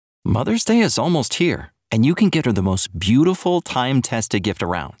Mother's Day is almost here, and you can get her the most beautiful time-tested gift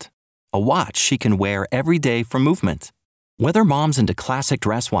around. A watch she can wear every day from Movement. Whether mom's into classic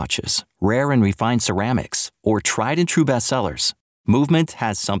dress watches, rare and refined ceramics, or tried and true bestsellers, Movement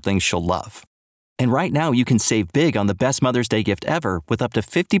has something she'll love. And right now you can save big on the best Mother's Day gift ever with up to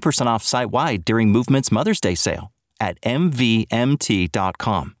 50% off site-wide during Movement's Mother's Day sale at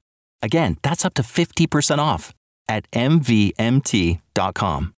MVMT.com. Again, that's up to 50% off at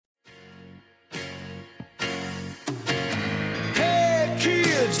MVMT.com. Hey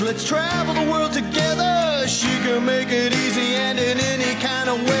kids, let's travel the world together. She can make it easy and in any kind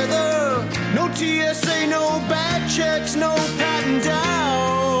of weather. No TSA, no bad checks, no patting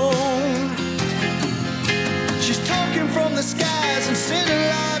down. She's talking from the skies and sending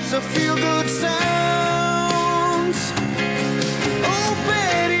lots of feel-good sounds. Oh,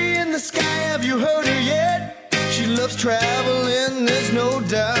 Betty in the sky, have you heard her yet? She loves traveling, there's no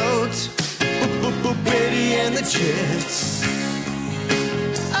doubt. Betty and the Jets.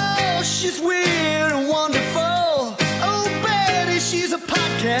 Oh, she's weird and wonderful. Oh, Betty, she's a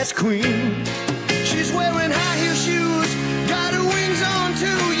podcast queen. She's wearing high heel shoes, got her wings on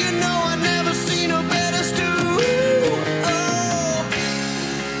too. You know I never seen her better stew. Oh,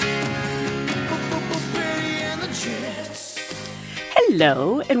 Betty and the Jets.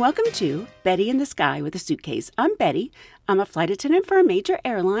 Hello, and welcome to Betty in the Sky with a Suitcase. I'm Betty. I'm a flight attendant for a major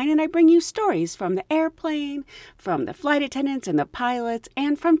airline, and I bring you stories from the airplane, from the flight attendants and the pilots,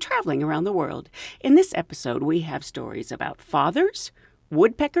 and from traveling around the world. In this episode, we have stories about fathers,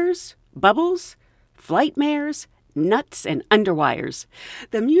 woodpeckers, bubbles, flight mares, nuts, and underwires.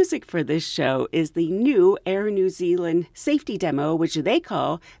 The music for this show is the new Air New Zealand safety demo, which they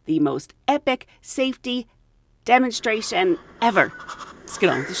call the most epic safety demonstration ever. Let's get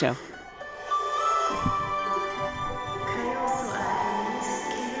on with the show.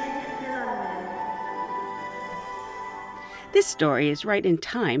 This story is right in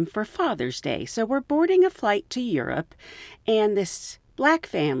time for Father's Day. So we're boarding a flight to Europe, and this black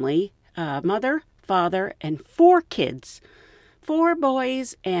family, mother, father, and 4 kids, 4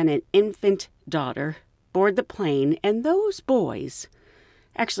 boys and an infant daughter, board the plane. And those boys,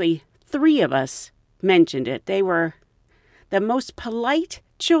 actually 3 of us mentioned it. They were the most polite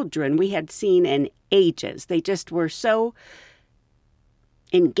children we had seen in ages. They just were so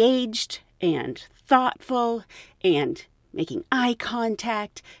engaged and thoughtful and making eye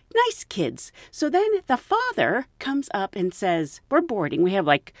contact. Nice kids. So then the father comes up and says, we're boarding. We have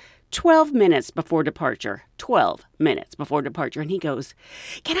like 12 minutes before departure. 12 minutes before departure. And he goes,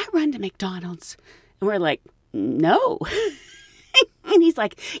 can I run to McDonald's? And we're like, no. And he's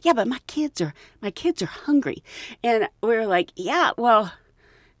like, yeah, but my kids are hungry. And we're like, yeah, well,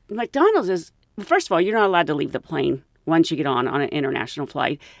 McDonald's is, first of all, you're not allowed to leave the plane once you get on an international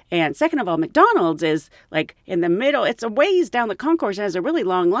flight. And second of all, McDonald's is like in the middle. It's a ways down the concourse. It has a really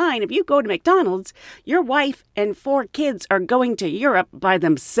long line. If you go to McDonald's, your wife and 4 kids are going to Europe by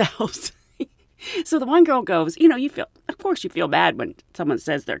themselves. So the one girl goes, of course you feel bad when someone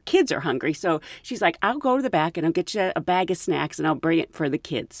says their kids are hungry. So she's like, I'll go to the back and I'll get you a bag of snacks and I'll bring it for the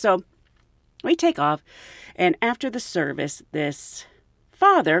kids. So we take off. And after the service, this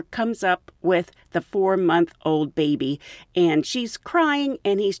father comes up with the 4-month-old baby, and she's crying,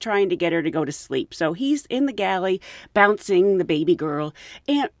 and he's trying to get her to go to sleep. So he's in the galley bouncing the baby girl,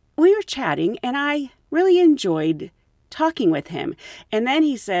 and we were chatting, and I really enjoyed talking with him. And then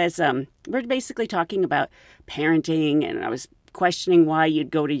he says, we're basically talking about parenting, and I was questioning why you'd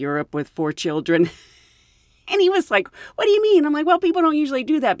go to Europe with 4 children. And he was like, what do you mean? I'm like, well, people don't usually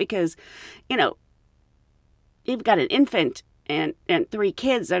do that because, you've got an infant and 3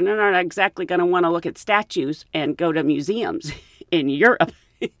 kids, and they're not exactly going to want to look at statues and go to museums in Europe.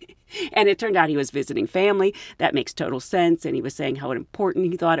 And it turned out he was visiting family. That makes total sense. And he was saying how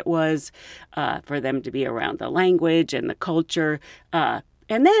important he thought it was for them to be around the language and the culture. And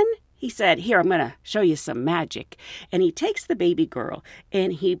then he said, here, I'm going to show you some magic. And he takes the baby girl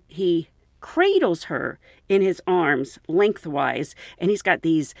and he cradles her in his arms lengthwise, and he's got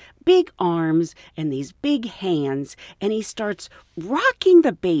these big arms and these big hands, and he starts rocking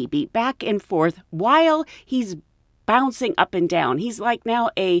the baby back and forth while he's bouncing up and down. He's like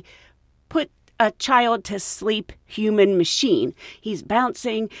now a put a child to sleep human machine. He's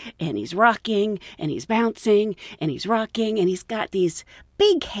bouncing and he's rocking and he's bouncing and he's rocking, and he's got these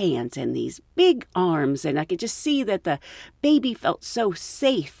big hands and these big arms, and I could just see that the baby felt so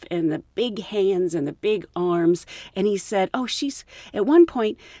safe in the big hands and the big arms. And he said, at one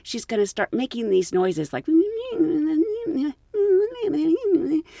point she's going to start making these noises like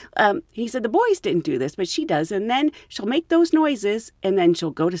he said the boys didn't do this, but she does. And then she'll make those noises and then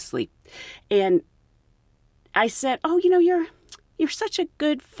she'll go to sleep. And I said, oh, you're such a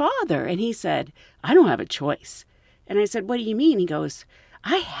good father. And he said, I don't have a choice. And I said, what do you mean? He goes,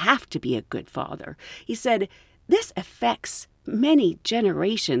 I have to be a good father. He said, this affects many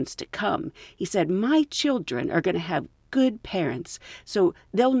generations to come. He said, my children are going to have good parents, so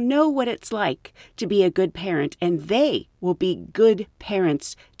they'll know what it's like to be a good parent, and they will be good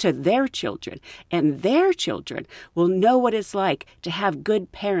parents to their children, and their children will know what it's like to have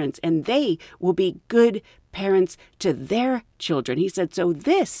good parents, and they will be good parents to their children. He said, so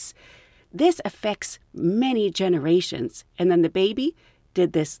this affects many generations. And then the baby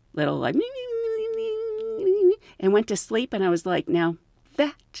did this little like and went to sleep, and I was like, now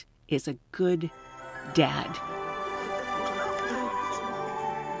that is a good dad.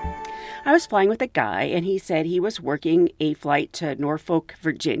 I was flying with a guy, and he said he was working a flight to Norfolk,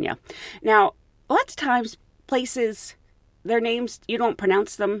 Virginia. Now, lots of times, places, their names, you don't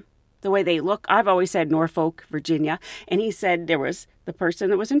pronounce them the way they look. I've always said Norfolk, Virginia. And he said there was the person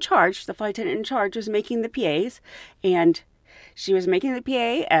that was in charge, the flight attendant in charge, was making the PAs, and she was making the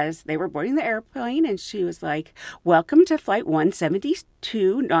PA as they were boarding the airplane, and she was like, welcome to Flight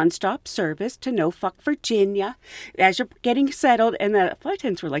 172, nonstop service to Norfolk, Virginia, as you're getting settled. And the flight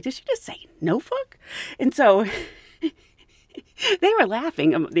attendants were like, did she just say Norfolk? And so they were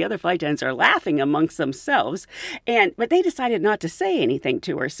laughing. The other flight attendants are laughing amongst themselves, but they decided not to say anything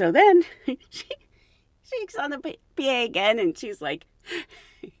to her. So then she's on the PA again, and she's like,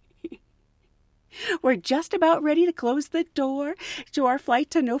 we're just about ready to close the door to our flight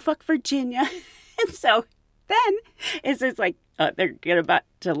to Norfolk, Virginia. And so then it's like they're about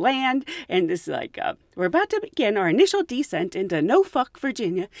to land, and this is like, we're about to begin our initial descent into Norfolk,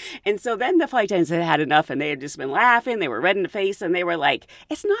 Virginia. And so then the flight attendants had enough, and they had just been laughing. They were red in the face, and they were like,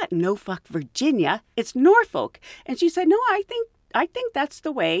 it's not Norfolk, Virginia, it's Norfolk. And she said, no, I think that's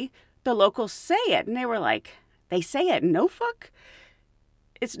the way the locals say it. And they were like, they say it Norfolk?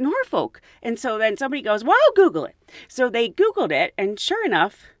 It's Norfolk. And so then somebody goes, well, I'll Google it. So they Googled it, and sure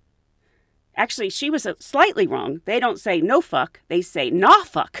enough, actually, she was slightly wrong. They don't say Norfolk, they say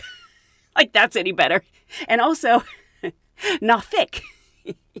Norfolk. Like that's any better. And also, Norfolk.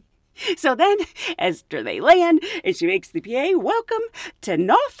 So then, after they land, and she makes the PA, welcome to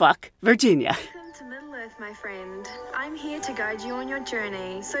Norfolk, Virginia. Welcome to Middle Earth, my friend. I'm here to guide you on your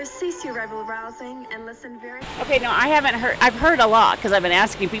journey, so cease your rebel rousing and listen very... Okay, no, I haven't heard. I've heard a lot because I've been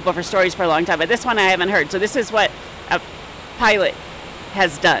asking people for stories for a long time, but this one I haven't heard. So this is what a pilot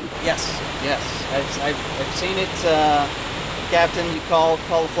has done. Yes. I've seen it. Captain, you call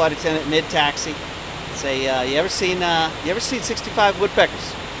the flight attendant mid-taxi. Say, you ever seen 65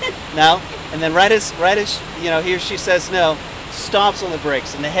 woodpeckers? No? And then right as he or she says no, stomps on the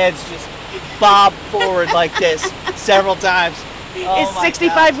brakes, and the heads just bob forward like this several times. It's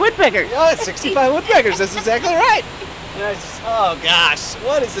 65 woodpeckers. Yeah, it's 65 woodpeckers. That's exactly right. And I just, oh gosh,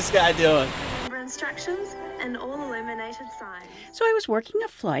 what is this guy doing? Remember instructions and all illuminated signs. So I was working a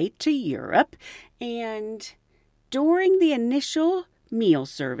flight to Europe, and during the initial meal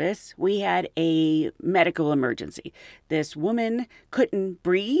service, we had a medical emergency. This woman couldn't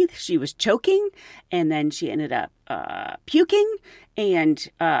breathe. She was choking, and then she ended up puking. And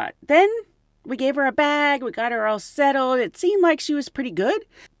then we gave her a bag. We got her all settled. It seemed like she was pretty good.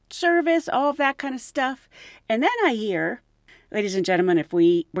 Service, all of that kind of stuff. And then I hear, ladies and gentlemen, if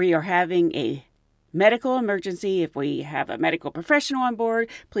we are having a medical emergency, if we have a medical professional on board,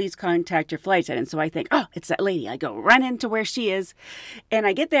 please contact your flight attendant. So I think, oh, it's that lady. I go run into where she is, and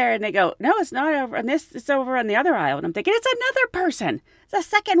I get there, and they go, no, it's not over on this, it's over on the other aisle. And I'm thinking, it's another person. It's the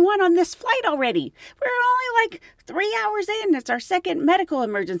second one on this flight already. We're only like 3 hours in. It's our second medical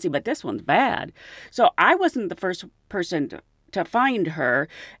emergency, but this one's bad. So I wasn't the first person to find her,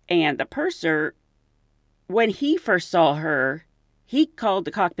 and the purser, when he first saw her, he called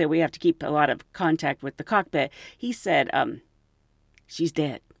the cockpit. We have to keep a lot of contact with the cockpit. He said, she's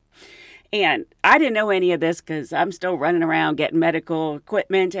dead. And I didn't know any of this because I'm still running around getting medical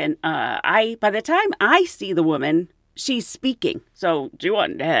equipment. And by the time I see the woman, she's speaking. So she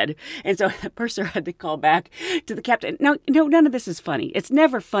wasn't dead. And so the purser had to call back to the captain. No, none of this is funny. It's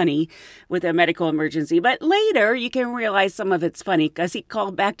never funny with a medical emergency. But later you can realize some of it's funny because he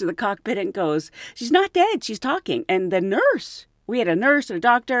called back to the cockpit and goes, she's not dead. She's talking. And the nurse, we had a nurse and a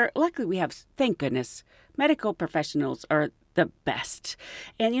doctor. Luckily, we have, thank goodness, medical professionals are the best.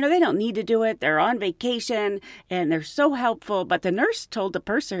 And, they don't need to do it. They're on vacation, and they're so helpful. But the nurse told the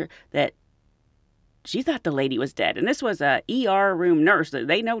purser that she thought the lady was dead. And this was a ER room nurse that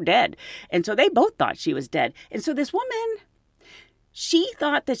they know dead. And so they both thought she was dead. And so this woman She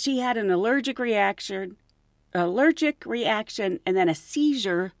thought that she had an allergic reaction, and then a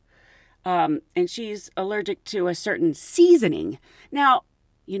seizure, and she's allergic to a certain seasoning. Now,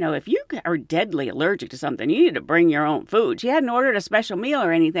 if you are deadly allergic to something, you need to bring your own food. She hadn't ordered a special meal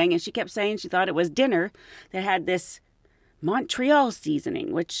or anything, and she kept saying she thought it was dinner that had this Montreal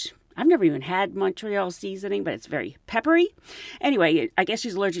seasoning, which I've never even had Montreal seasoning, but it's very peppery. Anyway, I guess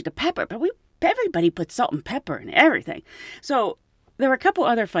she's allergic to pepper, but everybody puts salt and pepper in everything. So there were a couple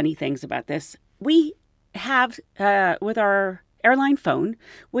other funny things about this. We have, with our airline phone,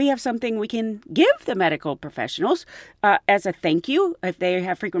 we have something we can give the medical professionals as a thank you. If they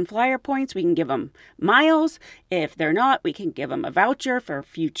have frequent flyer points, we can give them miles. If they're not, we can give them a voucher for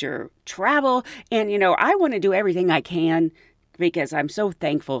future travel. And, I want to do everything I can because I'm so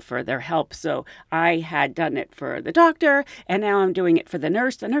thankful for their help. So I had done it for the doctor, and now I'm doing it for the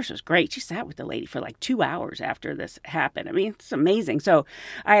nurse. The nurse was great. She sat with the lady for like 2 hours after this happened. I mean, it's amazing. So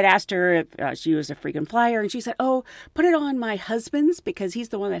I had asked her if she was a frequent flyer, and she said, oh, put it on my husband's because he's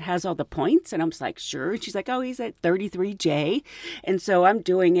the one that has all the points. And I'm just like, sure. And she's like, oh, he's at 33J. And so I'm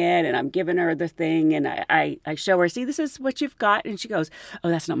doing it, and I'm giving her the thing, and I show her, see, this is what you've got. And she goes, oh,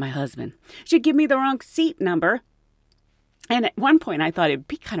 that's not my husband. She'd give me the wrong seat number. And at one point, I thought it'd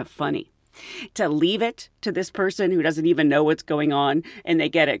be kind of funny to leave it to this person who doesn't even know what's going on, and they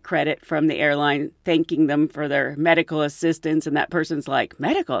get a credit from the airline thanking them for their medical assistance, and that person's like,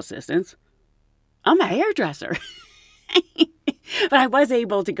 medical assistance? I'm a hairdresser. But I was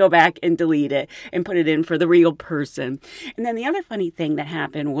able to go back and delete it and put it in for the real person. And then the other funny thing that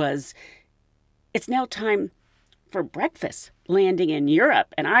happened was it's now time for breakfast landing in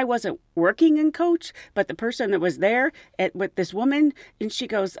Europe. And I wasn't working in coach, but the person that was there with this woman, and she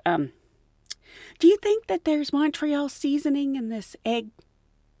goes, do you think that there's Montreal seasoning in this egg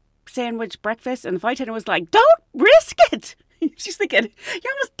sandwich breakfast? And the flight attendant was like, don't risk it. She's thinking, you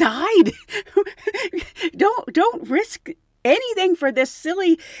almost died. Don't risk anything for this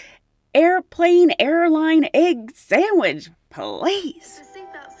silly airline egg sandwich, please. The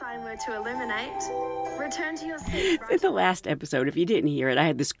seatbelt sign were to illuminate. Return to your seat. In the last episode, if you didn't hear it, I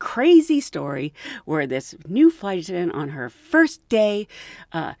had this crazy story where this new flight attendant on her first day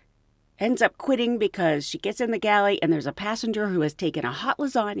ends up quitting because she gets in the galley and there's a passenger who has taken a hot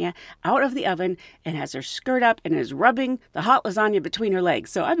lasagna out of the oven and has her skirt up and is rubbing the hot lasagna between her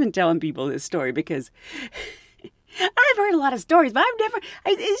legs. So I've been telling people this story because I've heard a lot of stories, but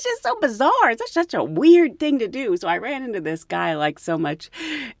it's just so bizarre. It's just such a weird thing to do. So I ran into this guy I like so much,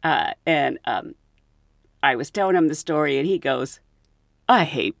 and I was telling him the story, and he goes, I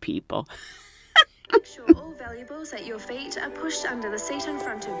hate people. Make sure all valuables at your feet are pushed under the seat in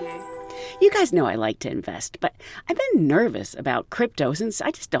front of you. You guys know I like to invest, but I've been nervous about crypto since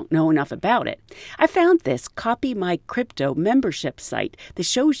I just don't know enough about it. I found this Copy My Crypto membership site that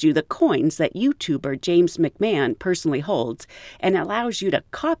shows you the coins that YouTuber James McMahon personally holds and allows you to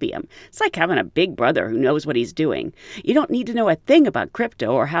copy them. It's like having a big brother who knows what he's doing. You don't need to know a thing about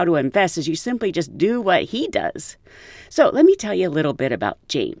crypto or how to invest, as you simply just do what he does. So let me tell you a little bit about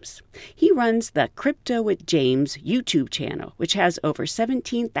James. He runs the Crypto with James YouTube channel, which has over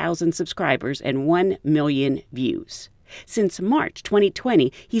 17,000 subscribers and 1 million views. Since March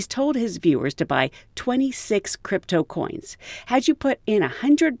 2020, he's told his viewers to buy 26 crypto coins. Had you put in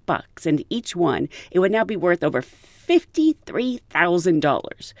 $100 into each one, it would now be worth over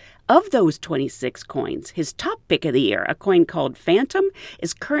 $53,000. Of those 26 coins, his top pick of the year, a coin called Phantom,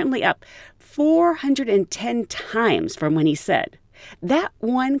 is currently up 410 times from when he said. That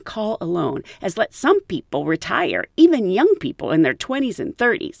one call alone has let some people retire, even young people in their 20s and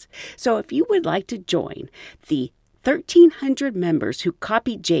 30s. So if you would like to join the 1,300 members who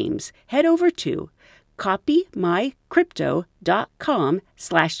copied James, head over to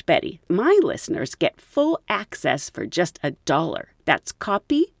copymycrypto.com/Betty. My listeners get full access for just $1. That's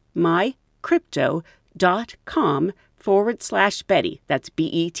copymycrypto.com/Betty. That's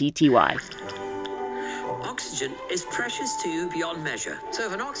BETTY. Oxygen is precious to you beyond measure. So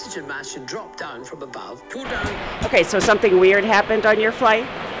if an oxygen mask should drop down from above, pull down. Okay, so something weird happened on your flight?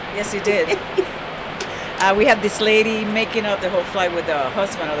 Yes, it did. We had this lady making out the whole flight with the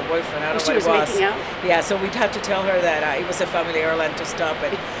husband or the boyfriend. I don't know what it was. Making out? Yeah, so we'd have to tell her that it was a family airline to stop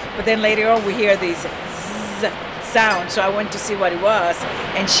it. But then later on, we hear these zzz sounds. So I went to see what it was,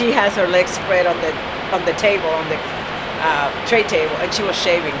 and she has her legs spread on the table, on the tray table, and she was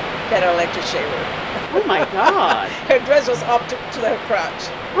shaving that electric shaver. Oh my God! Her dress was up to her crotch.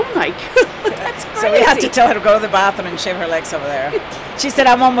 Oh my God, that's crazy. So we had to tell her to go to the bathroom and shave her legs over there. She said,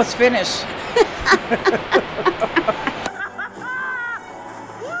 "I'm almost finished."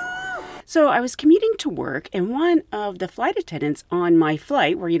 So I was commuting to work, and one of the flight attendants on my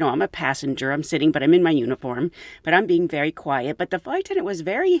flight, where, I'm a passenger, I'm sitting, but I'm in my uniform, but I'm being very quiet. But the flight attendant was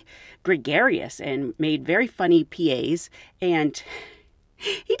very gregarious and made very funny PAs, and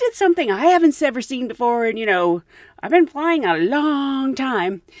he did something I haven't ever seen before, and, I've been flying a long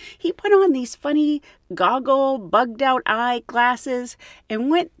time. He put on these funny goggle, bugged-out eye glasses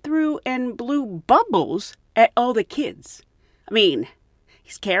and went through and blew bubbles at all the kids. I mean,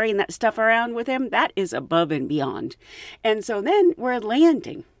 he's carrying that stuff around with him. That is above and beyond. And so then we're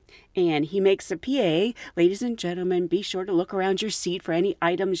landing. And he makes a PA, ladies and gentlemen, be sure to look around your seat for any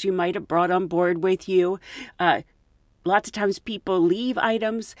items you might have brought on board with you. Lots of times people leave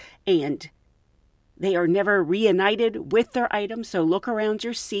items and they are never reunited with their items, so look around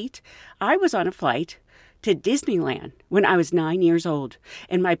your seat. I was on a flight to Disneyland when I was 9 years old,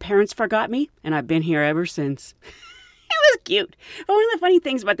 and my parents forgot me, and I've been here ever since. It was cute. But one of the funny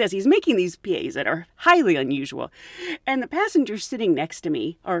things about this, he's making these PAs that are highly unusual. And the passengers sitting next to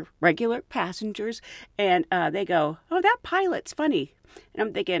me are regular passengers, and they go, "Oh, that pilot's funny." And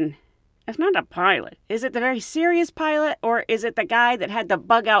I'm thinking, it's not a pilot. Is it the very serious pilot, or is it the guy that had the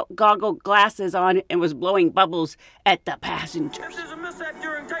bug-out goggle glasses on and was blowing bubbles at the passengers? If there's a mishap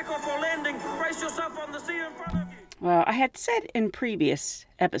during takeoff or landing, brace yourself on the seat in front of you. Well, I had said in previous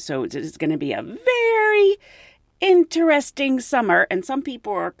episodes it's going to be a very interesting summer, and some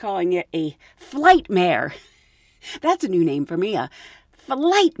people are calling it a flightmare. That's a new name for me, a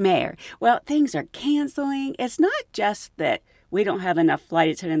flightmare. Well, things are canceling. It's not just that we don't have enough flight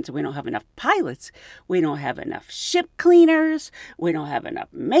attendants, we don't have enough pilots, we don't have enough ship cleaners, we don't have enough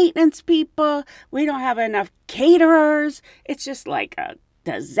maintenance people, we don't have enough caterers. It's just like a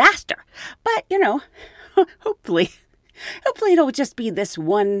disaster. But, hopefully it'll just be this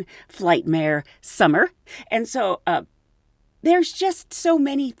one flightmare summer. And so there's just so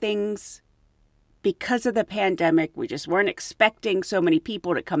many things because of the pandemic. We just weren't expecting so many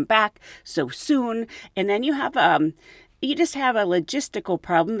people to come back so soon. And then you just have a logistical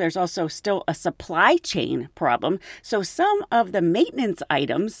problem. There's also still a supply chain problem. So some of the maintenance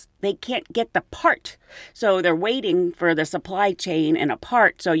items, they can't get the part. So they're waiting for the supply chain and a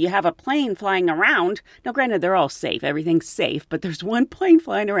part. So you have a plane flying around. Now, granted, they're all safe. Everything's safe. But there's one plane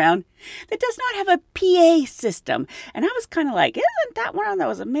flying around that does not have a PA system. And I was kind of like, isn't that one of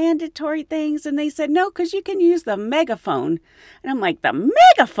those mandatory things? And they said, no, because you can use the megaphone. And I'm like, the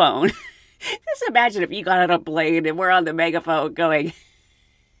megaphone? Just imagine if you got on a plane and we're on the megaphone going,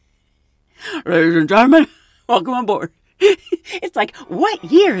 "Ladies and gentlemen, welcome aboard." It's like, what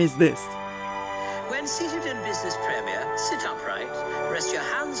year is this? When seated in business premier, sit upright, rest your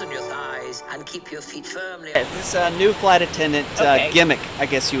hands on your thighs, and keep your feet firmly. This new flight attendant gimmick, I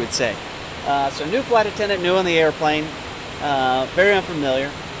guess you would say. So new flight attendant, new on the airplane, very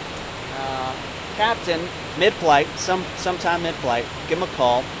unfamiliar. Captain, mid-flight, sometime mid-flight, give him a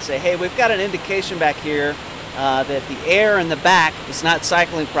call, say, "Hey, we've got an indication back here that the air in the back is not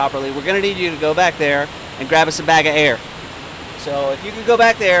cycling properly. We're going to need you to go back there and grab us a bag of air. So if you could go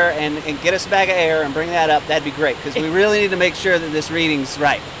back there and get us a bag of air and bring that up, that'd be great, because we really need to make sure that this reading's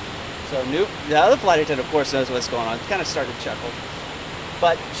right." So the other flight attendant, of course, knows what's going on. Kind of started to chuckle.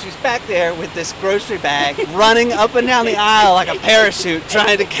 But she's back there with this grocery bag, running up and down the aisle like a parachute,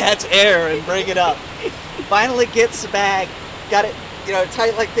 trying to catch air and bring it up. Finally gets the bag, got it,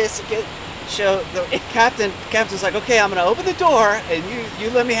 tight like this. Show the captain's like, "Okay, I'm gonna open the door, and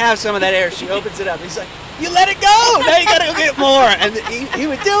you let me have some of that air." She opens it up. He's like, "You let it go. Now you gotta go get more." And he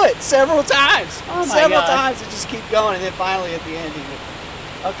would do it several times, times, and just keep going. And then finally at the end, he would.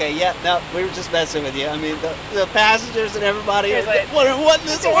 Okay, yeah, no, we were just messing with you. I mean, the passengers and everybody are like, what in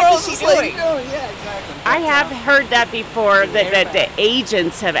this world is this lady doing? Yeah, exactly. I have heard that before, that the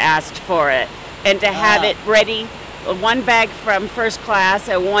agents have asked for it, and to have it ready, one bag from first class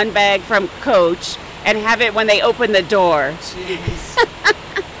and one bag from coach, and have it when they open the door. Jeez.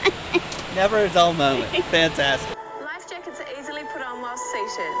 Never a dull moment. Fantastic. Life jackets are easily put on while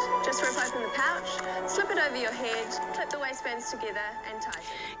seated. Just rip open the pouch, slip it over your head, clip the waistbands together, and tighten.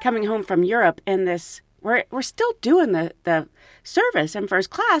 Coming home from Europe, and we're still doing the service in first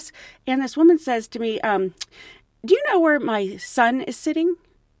class, and this woman says to me, "Do you know where my son is sitting?"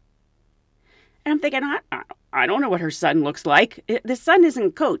 And I'm thinking, I don't know what her son looks like. The son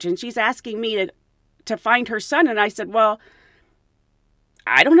isn't coach, and she's asking me to find her son, and I said, "Well,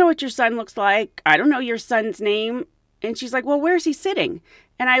 I don't know what your son looks like. I don't know your son's name." And she's like, "Well, where's he sitting?"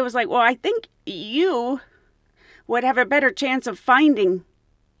 And I was like, "Well, I think you would have a better chance of finding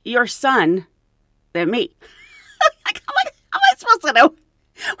your son than me." Like, how am I supposed to know?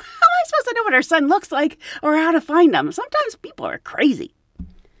 How am I supposed to know what her son looks like or how to find him? Sometimes people are crazy.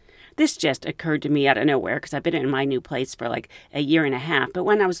 this just occurred to me out of nowhere because I've been in my new place for like a year and a half. But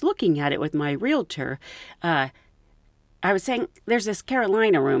when I was looking at it with my realtor, I was saying there's this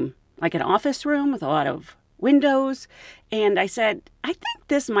Carolina room, like an office room with a lot of windows. And I said, I think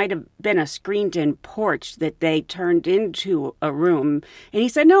this might have been a screened-in porch that they turned into a room. And he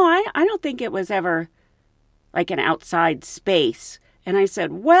said, no, I don't think it was ever like an outside space. And I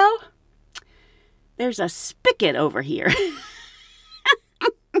said, well, there's a spigot over here.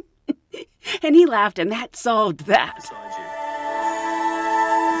 And he laughed, and that solved that.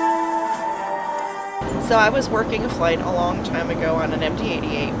 So I was working a flight a long time ago on an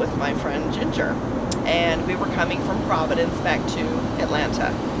MD-88 with my friend Ginger, and we were coming from Providence back to Atlanta.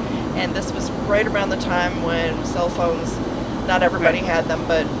 And this was right around the time when cell phones, not everybody had them,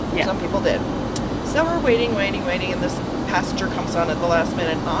 but some people did. So we're waiting, and this passenger comes on at the last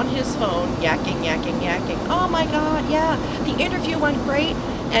minute on his phone, yakking. Oh my God, yeah, the interview went great.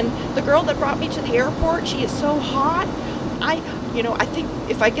 And the girl that brought me to the airport, she is so hot. I think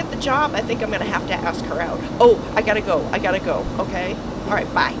if I get the job, I think I'm going to have to ask her out. Oh, I gotta go. Okay. All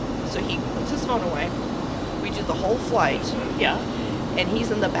right, bye. So he puts his phone away. We do the whole flight. Yeah. And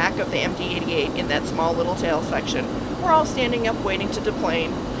he's in the back of the MD-88 in that small little tail section. We're all standing up waiting to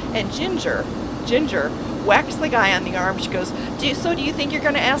deplane. And Ginger whacks the guy on the arm. She goes, do you think you're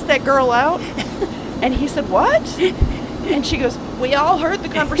going to ask that girl out? And he said, what? And she goes, we all heard the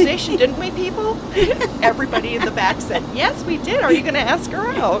conversation, didn't we, people? Everybody in the back said, yes, we did. Are you going to ask her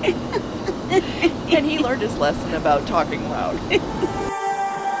out? And he learned his lesson about talking loud.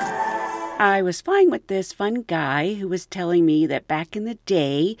 I was flying with this fun guy who was telling me that back in the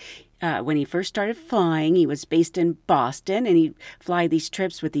day, when he first started flying, he was based in Boston, and he'd fly these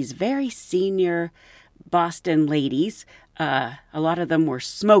trips with these very senior Boston ladies. A lot of them were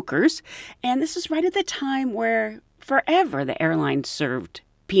smokers. And this is right at the time where forever the airline served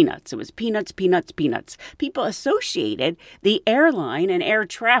peanuts. It was peanuts. People associated the airline and air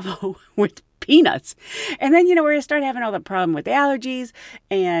travel with peanuts. And then, we started having all the problem with the allergies,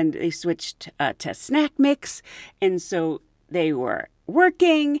 and they switched to snack mix. And so they were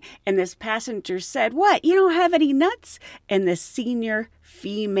working, and this passenger said, what, you don't have any nuts? And the senior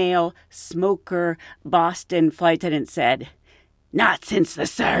female smoker Boston flight attendant said, not since the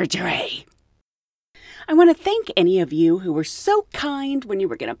surgery. I want to thank any of you who were so kind when you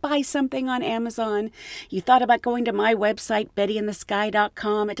were going to buy something on Amazon. You thought about going to my website,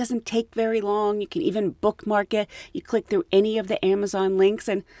 bettyinthesky.com. It doesn't take very long. You can even bookmark it. You click through any of the Amazon links,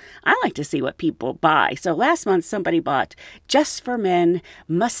 and I like to see what people buy. So last month, somebody bought Just for Men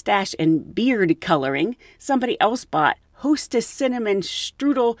mustache and beard coloring. Somebody else bought Hostess Cinnamon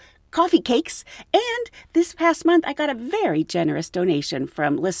Strudel coffee cakes. And this past month, I got a very generous donation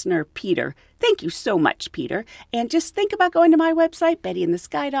from listener Peter. Thank you so much, Peter. And just think about going to my website,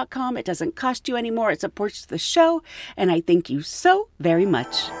 bettyinthesky.com. It doesn't cost you any more. It supports the show. And I thank you so very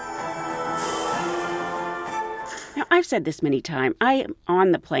much. Now, I've said this many times. I am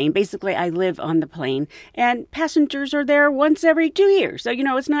on the plane. Basically, I live on the plane. And passengers are there once every 2 years. So,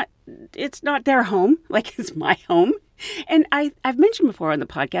 it's not their home like it's my home. And I've mentioned before on the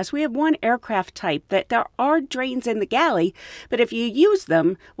podcast, we have one aircraft type that there are drains in the galley, but if you use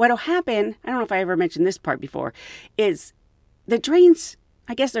them, what'll happen, I don't know if I ever mentioned this part before, is the drains,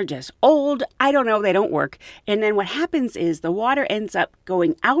 I guess they're just old, I don't know, they don't work. And then what happens is the water ends up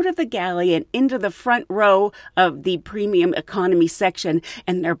going out of the galley and into the front row of the premium economy section,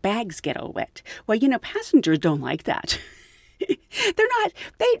 and their bags get all wet. Well, passengers don't like that.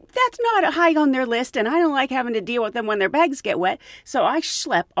 That's not high on their list, and I don't like having to deal with them when their bags get wet. So I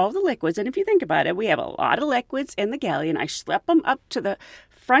schlep all the liquids, and if you think about it, we have a lot of liquids in the galley, and I schlep them up to the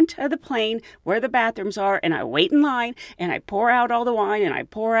front of the plane where the bathrooms are, and I wait in line, and I pour out all the wine, and I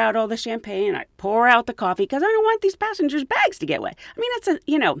pour out all the champagne, and I pour out the coffee, because I don't want these passengers' bags to get wet. I mean,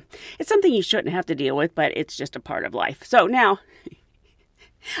 it's something you shouldn't have to deal with, but it's just a part of life. So now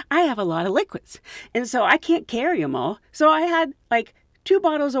I have a lot of liquids, and so I can't carry them all. So I had like 2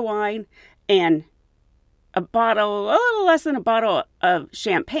 bottles of wine and a little less than a bottle of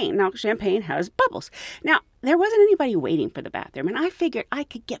champagne. Now, champagne has bubbles. Now, there wasn't anybody waiting for the bathroom, and I figured I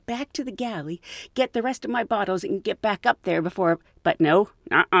could get back to the galley, get the rest of my bottles, and get back up there before, but no,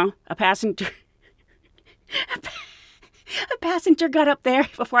 a passenger got up there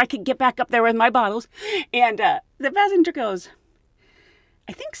before I could get back up there with my bottles, and the passenger goes,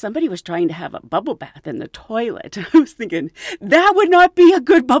 I think somebody was trying to have a bubble bath in the toilet. I was thinking, that would not be a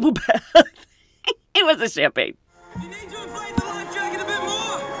good bubble bath. It was a champagne. You need to inflate the life jacket a bit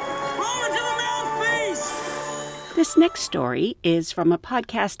more. Roll into the mouthpiece. This next story is from a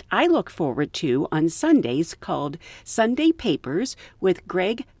podcast I look forward to on Sundays called Sunday Papers with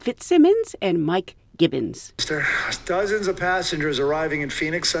Greg Fitzsimmons and Mike Gibbons. Dozens of passengers arriving in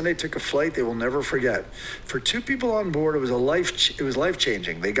Phoenix Sunday took a flight they will never forget. For two people on board, it was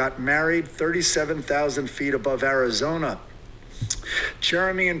life-changing. They got married 37,000 feet above Arizona.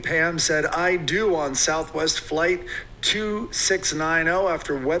 Jeremy and Pam said, "I do" on Southwest Flight 2690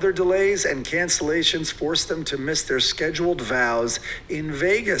 after weather delays and cancellations forced them to miss their scheduled vows in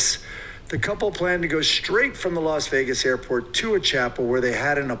Vegas. The couple planned to go straight from the Las Vegas airport to a chapel where they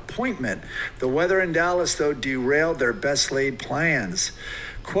had an appointment. The weather in Dallas, though, derailed their best laid plans.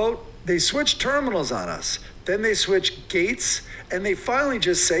 Quote, "They switched terminals on us. Then they switched gates, and they finally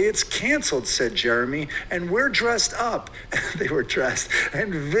just say it's canceled," said Jeremy. "And we're dressed up." They were dressed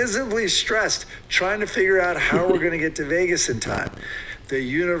and visibly stressed, trying to figure out how we're going to get to Vegas in time. "The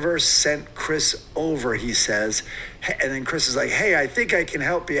universe sent Chris over," he says. And then Chris is like, "Hey, I think I can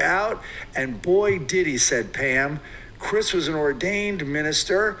help you out." And boy, did he, said Pam. Chris was an ordained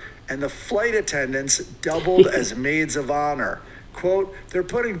minister, and the flight attendants doubled as maids of honor. Quote, "They're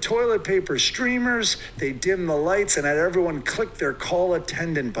putting toilet paper streamers, they dimmed the lights and had everyone click their call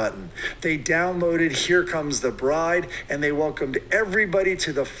attendant button. They downloaded Here Comes the Bride, and they welcomed everybody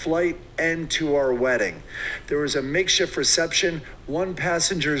to the flight and to our wedding. There was a makeshift reception. One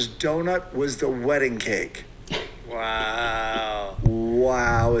passenger's donut was the wedding cake." Wow.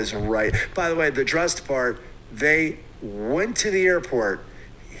 Wow is right. By the way, the dressed part, they went to the airport,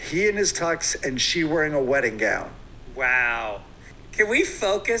 he in his tux and she wearing a wedding gown. Wow. Can we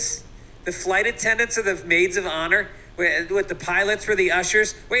focus? The flight attendants are the maids of honor, with the pilots were the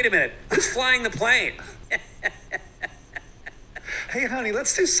ushers. Wait a minute, who's flying the plane? Hey, honey,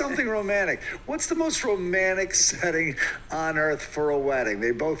 let's do something romantic. What's the most romantic setting on earth for a wedding?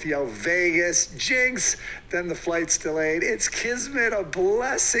 They both yell Vegas, jinx, then the flight's delayed. It's kismet, a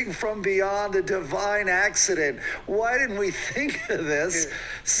blessing from beyond, a divine accident. Why didn't we think of this?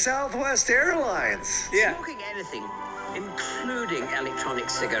 Southwest Airlines. Yeah. Smoking anything, including electronic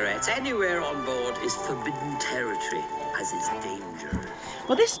cigarettes, anywhere on board is forbidden territory, as is danger.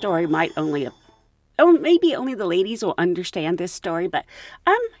 Well, this story might maybe only the ladies will understand this story, but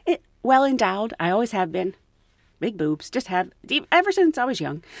I'm well endowed. I always have been. Big boobs, just have, ever since I was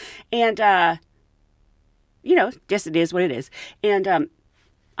young. And, just it is what it is. And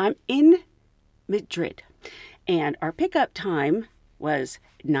I'm in Madrid, and our pickup time was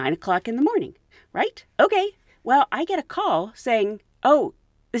 9 o'clock in the morning, right? Okay, well, I get a call saying, "Oh,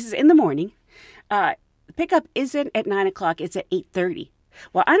 this is in the morning. The pickup isn't at 9 o'clock, it's at 8:30.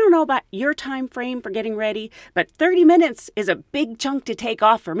 Well, I don't know about your time frame for getting ready, but 30 minutes is a big chunk to take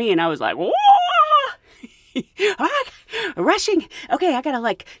off for me. And I was like, whoa! Rushing. Okay, I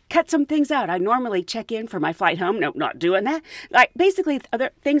gotta cut some things out. I normally check in for my flight home. Nope, not doing that. Basically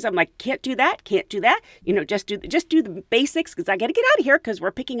other things I'm like, can't do that. Just do the basics because I gotta get out of here because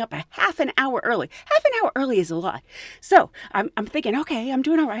we're picking up a half an hour early. Half an hour early is a lot. So I'm thinking, okay, I'm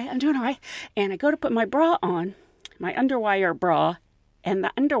doing all right. And I go to put my bra on, my underwire bra, and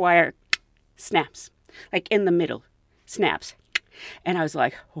the underwire snaps, in the middle, snaps. And I was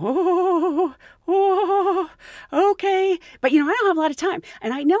like, whoa, okay. But, I don't have a lot of time.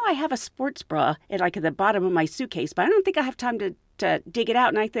 And I know I have a sports bra at the bottom of my suitcase, but I don't think I have time to dig it out.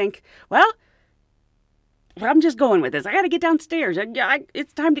 And I think, well, I'm just going with this. I got to get downstairs.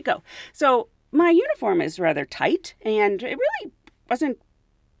 It's time to go. So my uniform is rather tight, and it really wasn't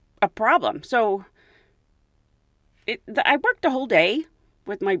a problem. So I worked the whole day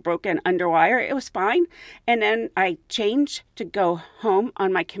with my broken underwire. It was fine. And then I changed to go home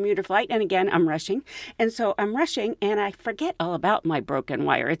on my commuter flight. And again, I'm rushing. And so I'm rushing and I forget all about my broken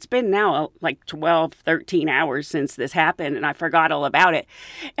wire. It's been now 12, 13 hours since this happened and I forgot all about it.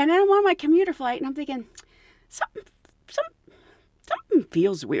 And then I'm on my commuter flight and I'm thinking, something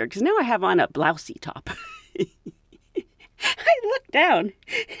feels weird because now I have on a blousey top. I look down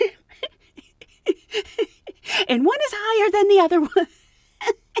and one is higher than the other one.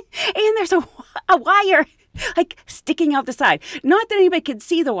 And there's a wire sticking out the side. Not that anybody could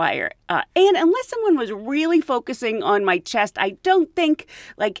see the wire. And unless someone was really focusing on my chest, I don't think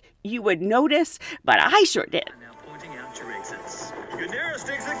you would notice, but I sure did. Now pointing out your exits. Your nearest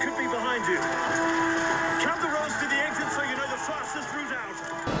exit could be behind you. Count the rows to the exit so you know the fastest route out.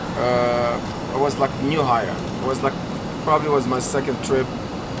 It was new hire. It was probably was my second trip,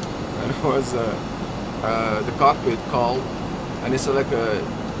 and it was the cockpit called, and they said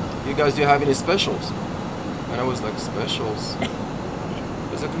you guys, do you have any specials? And I was like, specials? I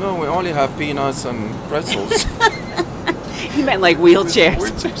was like, no, we only have peanuts and pretzels. He meant like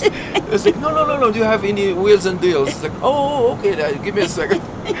wheelchairs. It's like, no. Do you have any wheels and deals? It's like, oh, okay, give me a second.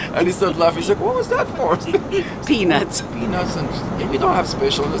 And he started laughing. He's like, what was that for? Peanuts. Peanuts, and we don't have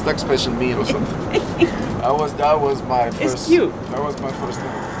special. It's like special meat or something. That was my first. It's cute. That was my first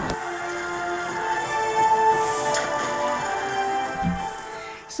one.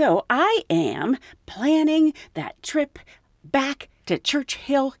 So I am planning that trip back to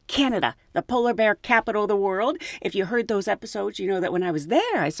Churchill, Canada, the polar bear capital of the world. If you heard those episodes, you know that when I was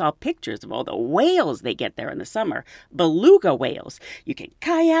there, I saw pictures of all the whales they get there in the summer. Beluga whales. You can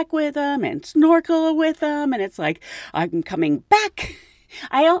kayak with them and snorkel with them, and it's like, I'm coming back.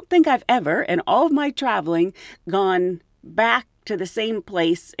 I don't think I've ever, in all of my traveling, gone back to the same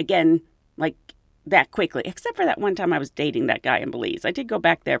place again, like that quickly, except for that one time I was dating that guy in Belize. I did go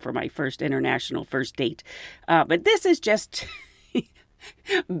back there for my first international first date. But this is just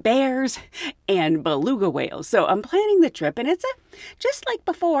bears and beluga whales. So I'm planning the trip, and it's just like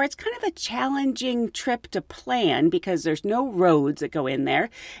before, it's kind of a challenging trip to plan because there's no roads that go in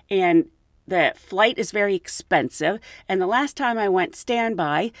there, and the flight is very expensive. And the last time I went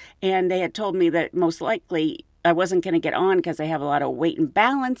standby, and they had told me that most likely I wasn't going to get on because they have a lot of weight and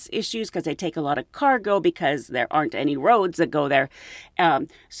balance issues because they take a lot of cargo because there aren't any roads that go there.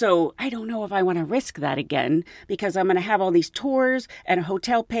 So I don't know if I want to risk that again because I'm going to have all these tours and a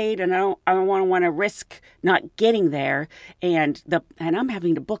hotel paid, and I don't want to risk not getting there. And I'm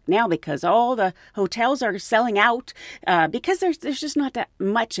having to book now because all the hotels are selling out because there's just not that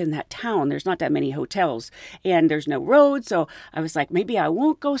much in that town. There's not that many hotels and there's no roads. So I was like, maybe I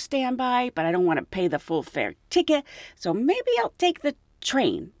won't go standby, but I don't want to pay the full fare ticket, so maybe I'll take the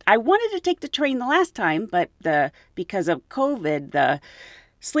train. I wanted to take the train the last time, but because of COVID, the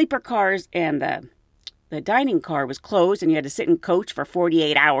sleeper cars and the dining car was closed, and you had to sit in coach for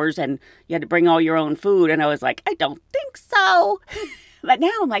 48 hours, and you had to bring all your own food, and I was like, I don't think so. But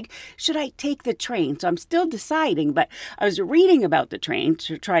now I'm like, should I take the train? So I'm still deciding, but I was reading about the train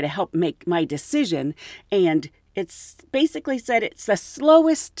to try to help make my decision, and it's basically said it's the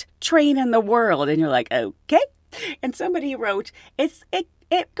slowest train in the world. And you're like, okay. And somebody wrote,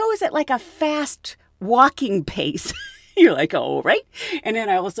 it goes at like a fast walking pace. You're like, all right. And then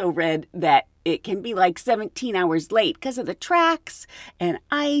I also read that it can be like 17 hours late because of the tracks and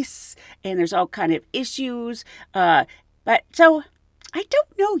ice, and there's all kind of issues. But so I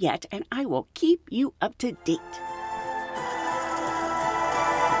don't know yet, and I will keep you up to date.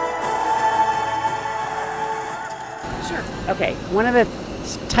 Sure. Okay, one of the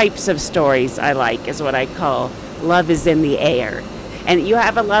types of stories I like is what I call love is in the air. And you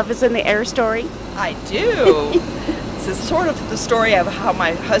have a love is in the air story? I do. This is sort of the story of how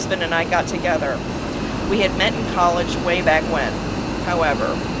my husband and I got together. We had met in college way back when.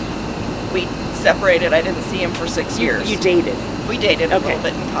 However, we separated. I didn't see him for 6 years. You dated? We dated a little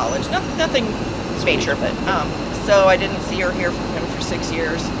bit in college. Nothing major, but so I didn't see or hear from him for 6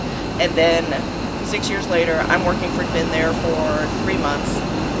 years. And then 6 years later, I'm been there for 3 months,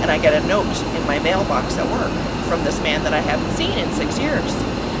 and I get a note in my mailbox at work from this man that I haven't seen in 6 years.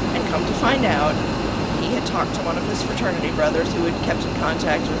 And come to find out, he had talked to one of his fraternity brothers who had kept in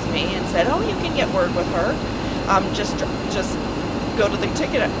contact with me and said, oh, you can get word with her. Just go to the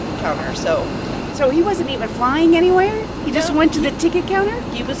ticket counter. So he wasn't even flying anywhere? He just went to the ticket counter?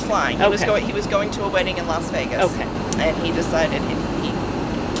 He was flying. Okay. He was going to a wedding in Las Vegas. Okay. And he decided he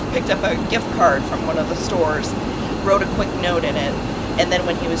picked up a gift card from one of the stores, wrote a quick note in it, and then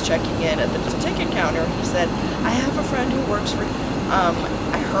when he was checking in at the ticket counter, he said, I have a friend who works for,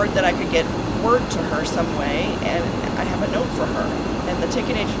 I heard that I could get word to her some way, and I have a note for her. And the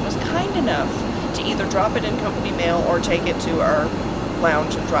ticket agent was kind enough to either drop it in company mail or take it to our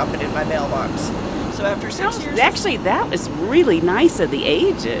lounge and drop it in my mailbox. So after 6 years... Actually, that was really nice of the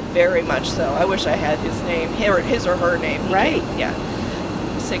agent. Very much so. I wish I had his name, his or her name. Right. Yeah.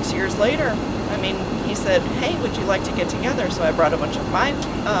 6 years later, he said, hey, would you like to get together? So I brought a bunch of my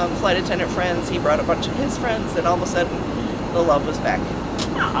flight attendant friends. He brought a bunch of his friends, and all of a sudden, the love was back.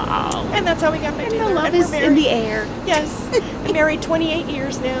 Oh. And that's how we got back together. And the love is in the air. Yes. I'm married 28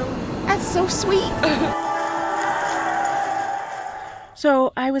 years now. That's so sweet.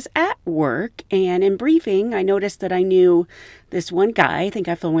 So I was at work, and in briefing, I noticed that I knew this one guy. I think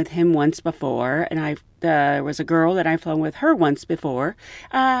I've flown with him once before, and there was a girl that I've flown with her once before.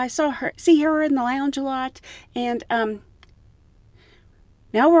 I see her in the lounge a lot, and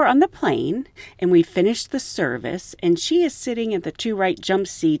now we're on the plane, and we finished the service, and she is sitting at the to right jump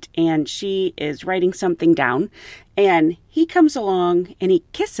seat, and she is writing something down, and he comes along, and he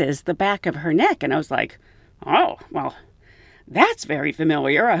kisses the back of her neck, and I was like, oh, well, that's very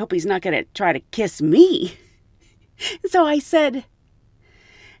familiar. I hope he's not going to try to kiss me. So I said,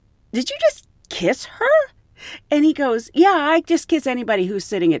 "Did you just kiss her?" And he goes, "Yeah, I just kiss anybody who's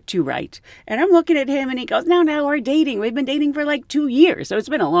sitting at 2 right." And I'm looking at him and he goes, now we're dating. We've been dating for like 2 years. So it's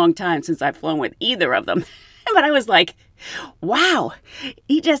been a long time since I've flown with either of them. But I was like, wow,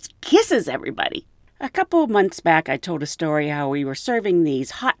 he just kisses everybody. A couple of months back, I told a story how we were serving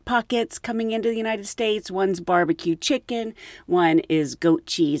these Hot Pockets coming into the United States. One's barbecue chicken, one is goat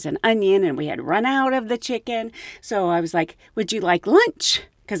cheese and onion, and we had run out of the chicken. So I was like, "Would you like lunch?"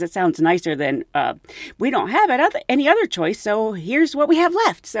 Because it sounds nicer than, we don't have any other choice, so here's what we have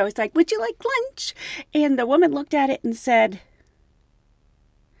left. So it's like, "Would you like lunch?" And the woman looked at it and said,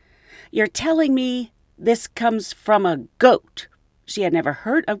 "You're telling me this comes from a goat?" She had never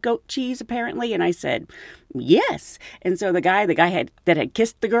heard of goat cheese, apparently, and I said, "Yes." And so the guy that had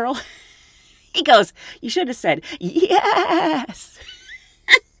kissed the girl, he goes, "You should have said, yes."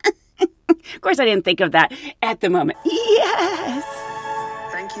 Of course, I didn't think of that at the moment. Yes.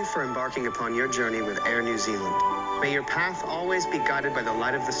 Thank you for embarking upon your journey with Air New Zealand. May your path always be guided by the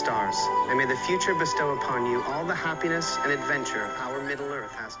light of the stars, and may the future bestow upon you all the happiness and adventure our Middle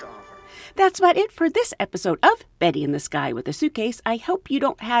Earth has to offer. That's about it for this episode of Betty in the Sky with a Suitcase. I hope you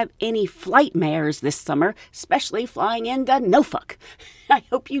don't have any flight mares this summer, especially flying into Norfolk. I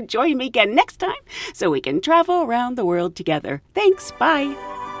hope you join me again next time so we can travel around the world together. Thanks. Bye.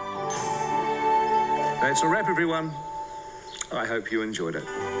 That's a wrap, everyone. I hope you enjoyed it.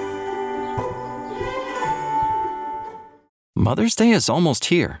 Mother's Day is almost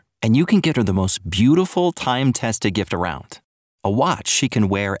here, and you can get her the most beautiful time-tested gift around. A watch she can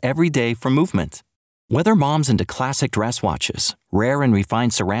wear every day from Movement. Whether mom's into classic dress watches, rare and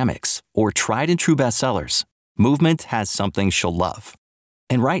refined ceramics, or tried and true bestsellers, Movement has something she'll love.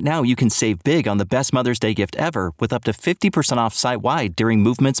 And right now you can save big on the best Mother's Day gift ever with up to 50% off site-wide during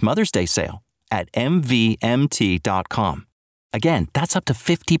Movement's Mother's Day sale at MVMT.com. Again, that's up to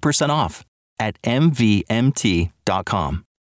 50% off at MVMT.com.